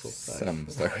 Skitkonsol.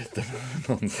 Sämsta skiten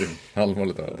någonsin.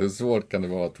 Allvarligt talat. Hur svårt kan det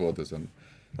vara 2000?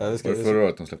 Nej, förra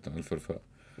året de släppte den, eller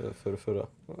förra.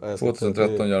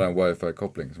 2013 gör en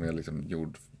wifi-koppling som är liksom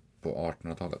gjord på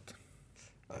 1800-talet.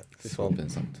 Nej, det är så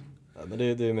pinsamt. Nej, men det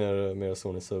är mer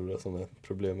Sony servrar som är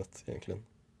problemet egentligen.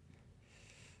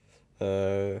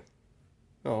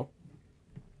 Ja.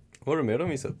 Vad var det mer de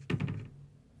visade upp?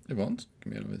 Det var inte så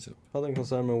mycket mer de visade upp. Hade en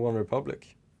konsert med One Republic.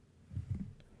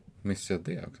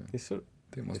 Missade jag det också? Missade.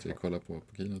 Det måste vi kolla på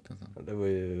keynoten sen. Ja, det var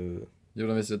ju... Jo,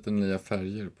 de visade upp nya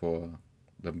färger på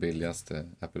den billigaste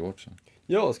Apple Watchen.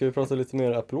 Ja, ska vi prata lite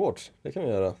mer Apple Watch? Det kan vi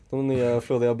göra. De nya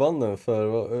flådiga banden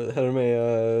för, här är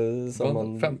med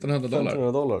samman...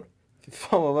 $1500. Fy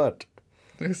fan vad värt.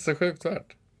 Det är så sjukt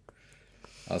värt.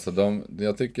 Alltså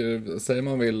jag tycker, säger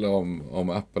man vill om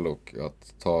Apple och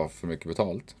att ta för mycket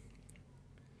betalt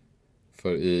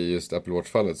För i just Apple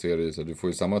Watch-fallet så är det ju så att du får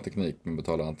ju samma teknik men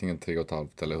betalar antingen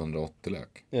 3,5 eller 180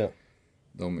 lök. Ja.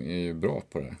 De är ju bra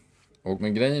på det.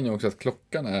 Men grejen är också att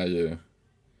klockan är ju...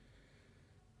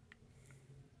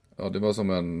 Ja, det var som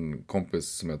en kompis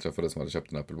som jag träffade som hade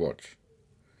köpt en Apple Watch.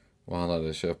 Och han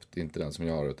hade köpt, inte den som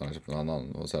jag har, utan han hade köpt en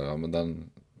annan. Och så här,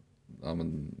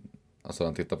 alltså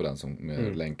han tittade på den som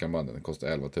med länkarmbanden, den kostar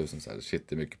 11 000, så här, shit,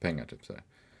 det är mycket pengar typ så här.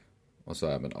 Och så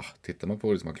här, men tittar man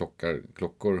på liksom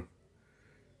klockor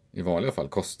i vanliga fall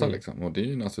kostar liksom. Och det är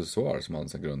ju en accessoar som man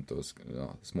går runt och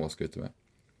småskryter med.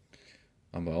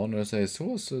 Han bara, när du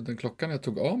säger så den klockan jag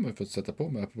tog av mig för att sätta på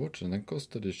mig Apple Watchen, den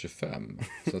kostade 25.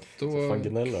 Så att då, Så fan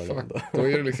gnäller då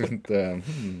är det liksom inte...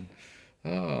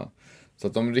 Så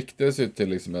att de riktar sig till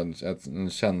liksom en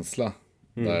känsla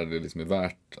där det liksom är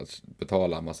värt att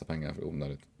betala en massa pengar för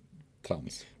onödigt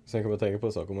trams. Sen kan man tänka på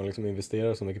en sak, om man liksom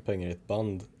investerar så mycket pengar i ett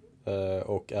band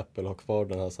och Apple har kvar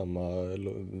den här samma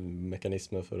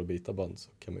mekanismen för att byta band,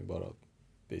 så kan man ju bara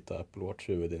byta Apple Watch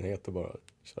huvudenhet och bara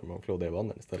köra med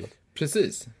Claudia-banden istället.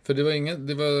 Precis, för det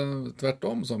var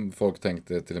tvärtom som folk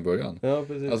tänkte till en början. Ja,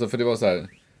 precis. Alltså för det var så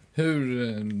här,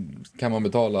 hur kan man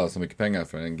betala så mycket pengar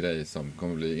för en grej som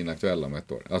kommer bli inaktuell om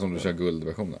ett år? Alltså om du kör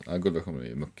guldversionen. Ja, guldversionen är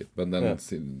ju muckigt, men den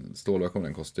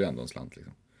stålversionen kostar ju ändå en slant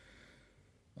liksom.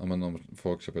 Ja, men om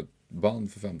folk köper ett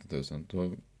band för 15 000,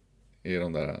 då är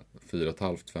de där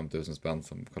 4,5-5 000 spänn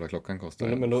som kolla klockan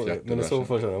kostar. Men så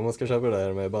får jag, om man ska köpa det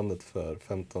här med bandet för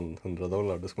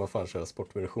 $1,500, då ska man fan köra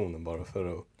sportversionen bara för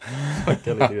att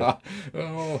fucka lite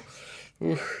grann.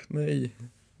 Usch, nej.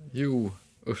 Jo,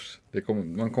 usch.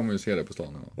 Man kommer ju se det på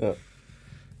stan. Ja.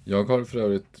 Jag har för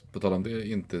övrigt, på tal om det,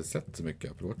 inte sett så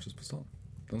mycket Apple Watches på stan.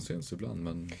 De syns ibland,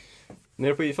 men...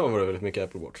 Nere på IFA var det väldigt mycket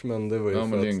Apple Watch, men det var ju för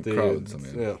men det är en crowd som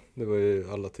är... Ja, det var ju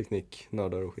alla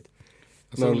tekniknördar och skit.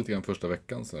 Jag såg lite grann första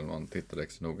veckan så när man tittade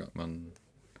extra noga, men...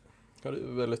 Ja, det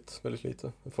är väldigt, väldigt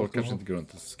lite. Folk kanske inte går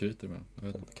runt och skryter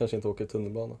med det. Kanske inte åker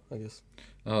tunnelbana, I guess.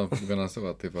 Ja, du menar så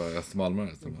att det var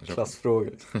Östermalmare som har köpt.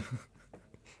 Klassfrågor.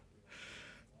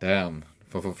 Damn.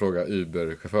 Får fråga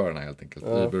Uber-chaufförerna helt enkelt.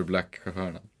 Ja. Uber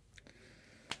Black-chaufförerna.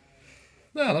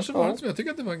 Nej, annars var det som jag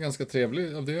tycker att det var en ganska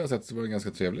trevlig, av det jag har sett så var det en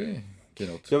ganska trevlig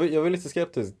keynote. Jag var lite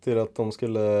skeptisk till att de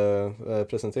skulle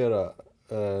presentera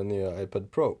nya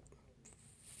iPad Pro.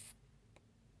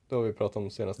 Det har vi pratat om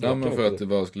senaste veckan. Ja, men för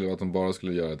att de bara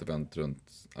skulle göra ett event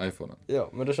runt iPhonen. Ja,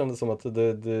 men det kändes som att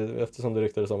eftersom det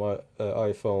ryktades om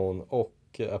iPhone och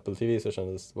Apple TV, så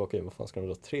kändes det, okej, vad fan ska de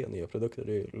ha 3 nya produkter?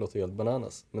 Det låter helt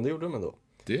bananas. Men det gjorde de ändå.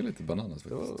 Det är lite bananas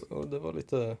faktiskt. Det var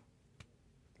lite...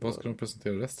 Vad ska de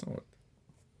presentera resten av året?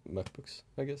 Macbooks,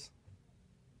 I guess.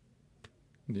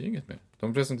 Det är inget mer.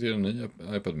 De presenterar en ny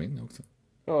iPad Mini också.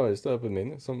 Ja, just det, iPad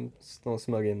Mini som de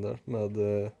smög in där med...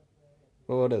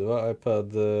 vad var det? Det var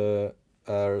iPad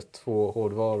Air 2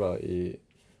 hårdvara i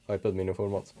iPad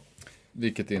Mini-format.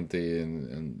 Vilket inte är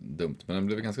en dumt, men den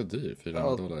blev ganska dyr.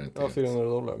 $400 inte. Ja,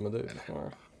 $400, men det...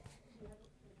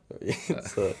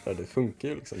 det funkar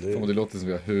ju liksom. Det låter som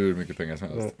vi har hur mycket pengar som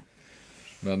helst. Ja.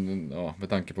 Men ja, med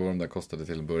tanke på vad de där kostade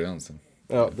till en början sen.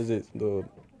 Ja, precis.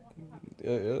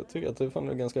 Jag tycker att det fan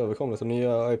är ganska överkomligt. Så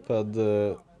nya iPad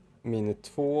Mini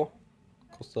 2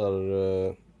 kostar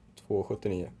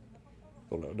 $279.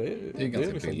 Det är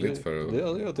ganska liksom, billigt för att...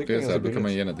 Det är så här, då kan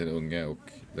man ge den till en unge och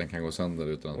den kan gå sönder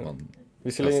utan att man...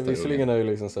 Visserligen är det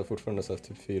liksom så här, fortfarande så här,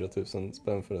 typ 4 000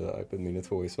 spänn för det där iPad Mini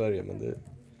 2 i Sverige, men det...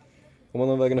 Om man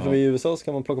har vägarna förbi USA så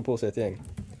kan man plocka på sig ett gäng.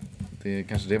 Det är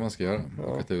kanske det man ska göra.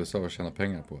 Åka till USA och tjäna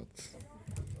pengar på att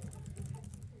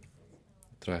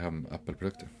dra hem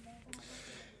Apple-produkter.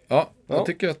 Ja, jag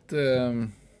tycker att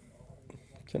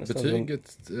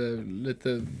betyget är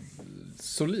lite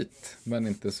solitt, men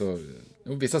inte så...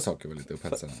 vissa saker var lite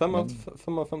upphetsande.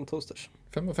 5 av 5 toasters.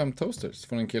 5 av 5 toasters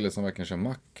från en kille som varken kör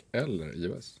Mac eller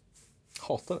iOS.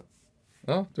 Hatar det.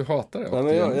 Ja, du hatar det. Nej,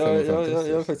 men jag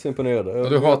är faktiskt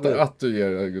imponerad. Du hatar att du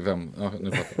ger 5... Ja,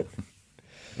 nu fattar jag.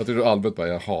 Jag tror du allmänt bara,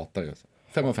 jag hatar det.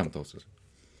 5 av 5 toasters.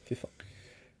 Fy fan.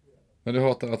 Men du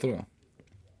hatar att då?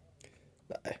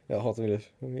 Nej, jag hatar väl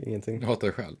ingenting. Du hatar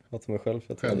dig själv? Jag hatar mig själv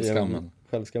för att Självskammen.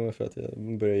 Självskammen för att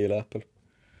jag börjar gilla Apple.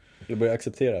 Eller börjar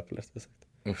acceptera Apple, rättare sagt.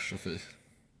 Usch och fy.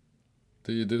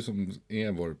 Det är ju du som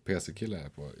är vår PC-kille här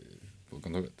på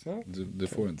kontoret. Ja. Du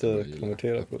får inte bara gilla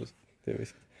konvertera på det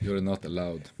viset. You're not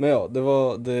allowed. Men ja, det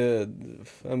var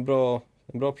en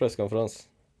bra presskonferens.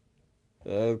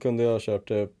 Kunde jag ha kört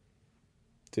det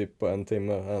typ på 1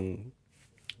 timme.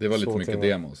 Det var lite mycket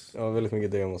demos. Ja, väldigt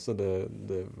mycket demos. Så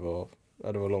det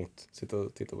var långt att sitta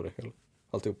och titta på det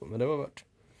alltihopa. Men det var värt.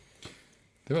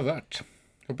 Det var värt.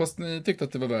 Hoppas ni tyckte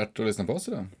att det var värt att lyssna på oss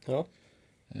idag. Ja.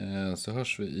 Så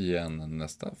hörs vi igen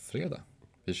nästa fredag.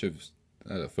 Vi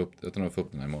utan att få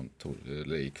upp den här imorgon,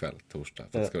 eller ikväll, torsdag,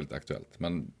 för att det ska vara lite aktuellt.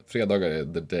 Men fredagar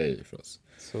är the day för oss.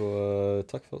 Så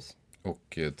tack för oss.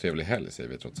 Och trevlig helg säger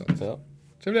vi trots allt. Ja.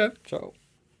 Trevlig helg! Ciao!